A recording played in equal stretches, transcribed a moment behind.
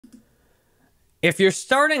If you're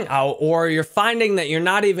starting out or you're finding that you're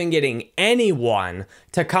not even getting anyone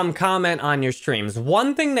to come comment on your streams,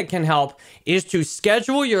 one thing that can help is to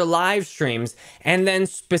schedule your live streams and then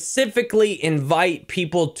specifically invite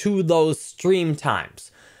people to those stream times.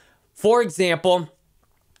 For example,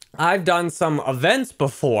 I've done some events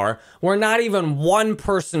before where not even one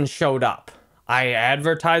person showed up. I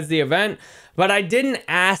advertised the event, but I didn't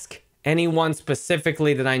ask anyone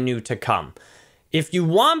specifically that I knew to come. If you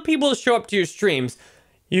want people to show up to your streams,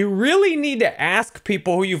 you really need to ask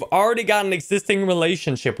people who you've already got an existing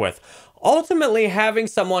relationship with. Ultimately, having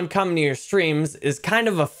someone come to your streams is kind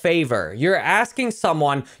of a favor. You're asking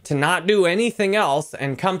someone to not do anything else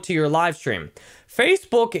and come to your live stream.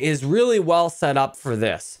 Facebook is really well set up for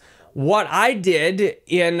this. What I did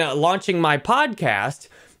in launching my podcast,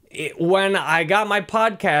 when I got my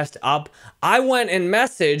podcast up, I went and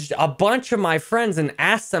messaged a bunch of my friends and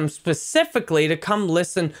asked them specifically to come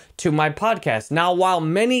listen to my podcast. Now, while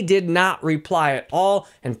many did not reply at all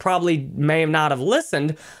and probably may not have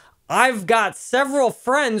listened, I've got several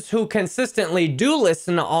friends who consistently do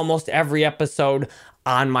listen to almost every episode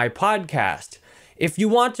on my podcast. If you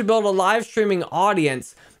want to build a live streaming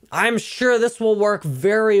audience, I'm sure this will work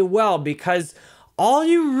very well because all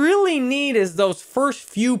you really need is those first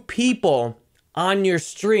few people on your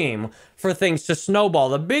stream for things to snowball.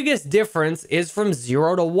 The biggest difference is from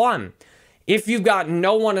 0 to 1. If you've got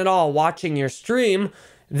no one at all watching your stream,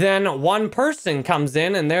 then one person comes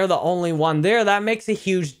in and they're the only one there. That makes a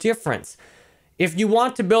huge difference. If you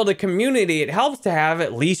want to build a community, it helps to have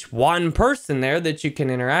at least one person there that you can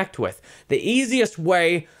interact with. The easiest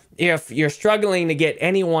way, if you're struggling to get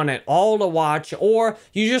anyone at all to watch, or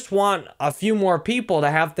you just want a few more people to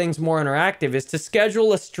have things more interactive, is to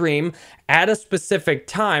schedule a stream at a specific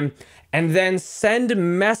time and then send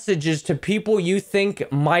messages to people you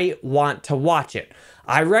think might want to watch it.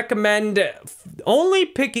 I recommend only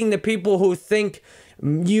picking the people who think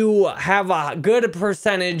you have a good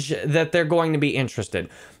percentage that they're going to be interested.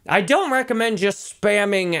 I don't recommend just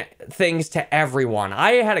spamming things to everyone.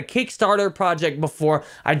 I had a Kickstarter project before.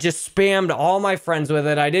 I just spammed all my friends with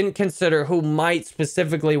it. I didn't consider who might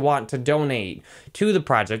specifically want to donate to the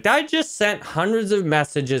project. I just sent hundreds of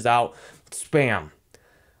messages out, spam.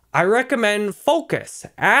 I recommend focus.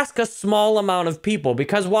 Ask a small amount of people,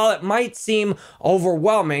 because while it might seem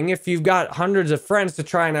overwhelming if you've got hundreds of friends to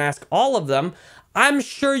try and ask all of them, I'm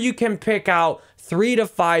sure you can pick out 3 to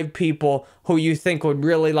 5 people who you think would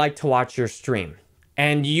really like to watch your stream.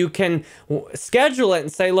 And you can schedule it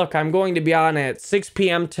and say, look, I'm going to be on at 6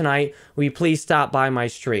 p.m. tonight. Will you please stop by my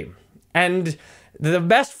stream? And the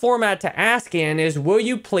best format to ask in is, will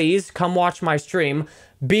you please come watch my stream?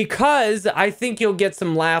 Because I think you'll get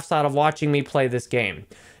some laughs out of watching me play this game.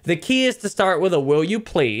 The key is to start with a will you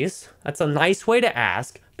please. That's a nice way to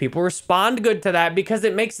ask. People respond good to that because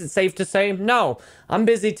it makes it safe to say, no, I'm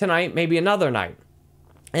busy tonight, maybe another night.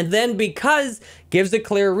 And then because gives a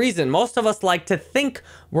clear reason. Most of us like to think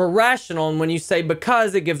we're rational, and when you say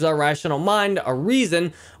because, it gives our rational mind a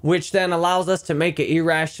reason, which then allows us to make an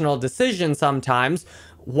irrational decision sometimes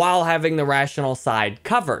while having the rational side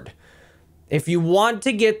covered. If you want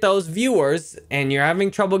to get those viewers and you're having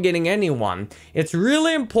trouble getting anyone, it's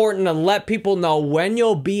really important to let people know when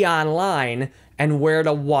you'll be online and where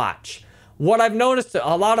to watch. What I've noticed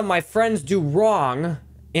a lot of my friends do wrong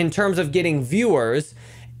in terms of getting viewers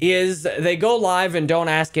is they go live and don't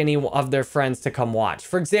ask any of their friends to come watch.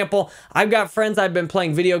 For example, I've got friends I've been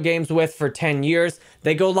playing video games with for 10 years.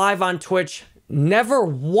 They go live on Twitch. Never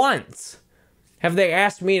once have they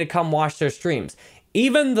asked me to come watch their streams.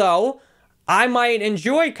 Even though I might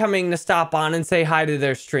enjoy coming to stop on and say hi to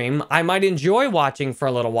their stream. I might enjoy watching for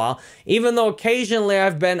a little while. Even though occasionally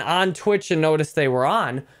I've been on Twitch and noticed they were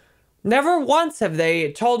on. Never once have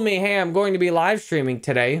they told me, hey, I'm going to be live streaming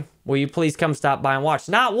today. Will you please come stop by and watch?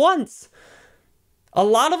 Not once. A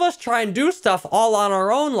lot of us try and do stuff all on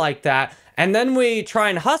our own like that. And then we try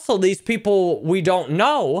and hustle these people we don't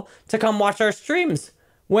know to come watch our streams.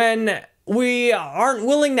 When we aren't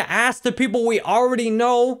willing to ask the people we already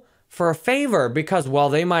know for a favor because, well,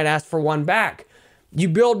 they might ask for one back. You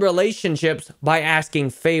build relationships by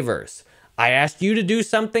asking favors. I asked you to do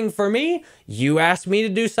something for me. You asked me to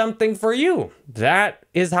do something for you. That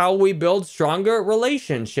is how we build stronger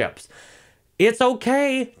relationships. It's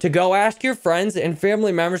okay to go ask your friends and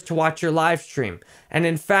family members to watch your live stream. And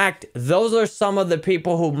in fact, those are some of the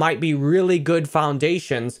people who might be really good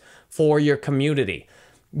foundations for your community.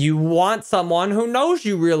 You want someone who knows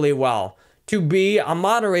you really well to be a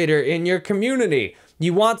moderator in your community.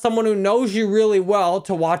 You want someone who knows you really well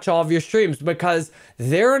to watch all of your streams because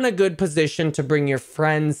they're in a good position to bring your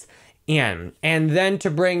friends in, and then to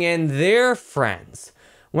bring in their friends.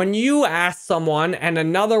 When you ask someone and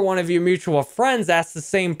another one of your mutual friends asks the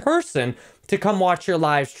same person to come watch your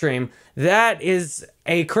live stream, that is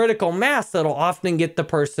a critical mass that'll often get the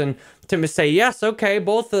person to say, yes, okay,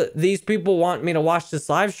 both of these people want me to watch this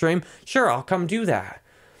live stream. Sure, I'll come do that.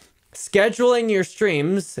 Scheduling your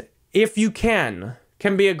streams, if you can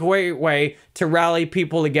be a great way to rally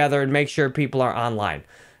people together and make sure people are online.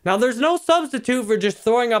 Now, there's no substitute for just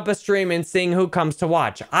throwing up a stream and seeing who comes to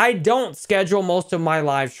watch. I don't schedule most of my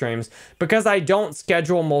live streams because I don't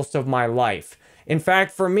schedule most of my life. In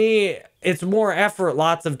fact, for me, it's more effort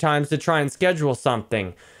lots of times to try and schedule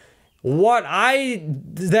something. What I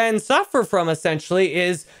then suffer from essentially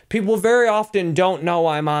is people very often don't know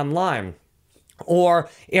I'm online. Or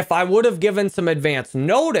if I would have given some advance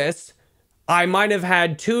notice, I might have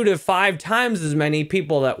had 2 to 5 times as many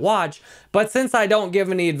people that watch, but since I don't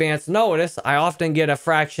give any advance notice, I often get a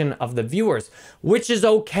fraction of the viewers, which is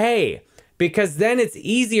okay, because then it's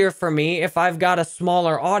easier for me if I've got a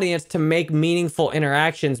smaller audience to make meaningful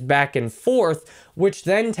interactions back and forth, which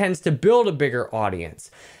then tends to build a bigger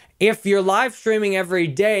audience. If you're live streaming every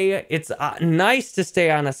day, it's nice to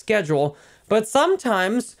stay on a schedule, but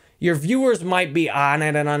sometimes your viewers might be on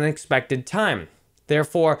at an unexpected time.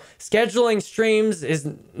 Therefore, scheduling streams is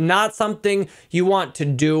not something you want to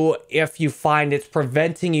do if you find it's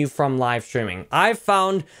preventing you from live streaming. I've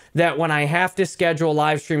found that when I have to schedule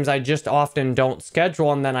live streams, I just often don't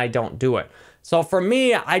schedule and then I don't do it. So for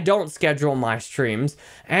me, I don't schedule my streams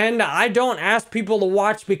and I don't ask people to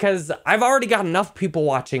watch because I've already got enough people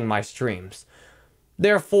watching my streams.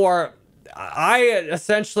 Therefore, I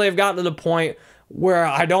essentially have gotten to the point where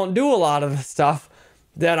I don't do a lot of the stuff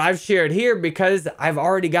that I've shared here because I've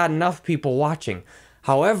already got enough people watching.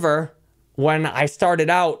 However, when I started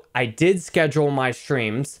out, I did schedule my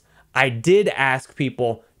streams. I did ask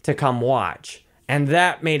people to come watch, and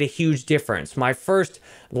that made a huge difference. My first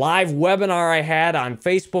live webinar I had on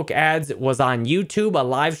Facebook ads was on YouTube, a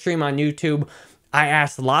live stream on YouTube. I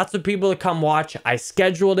asked lots of people to come watch. I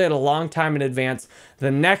scheduled it a long time in advance.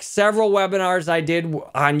 The next several webinars I did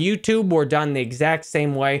on YouTube were done the exact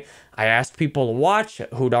same way. I asked people to watch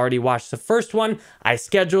who'd already watched the first one. I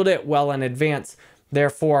scheduled it well in advance.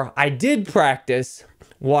 Therefore, I did practice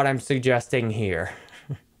what I'm suggesting here.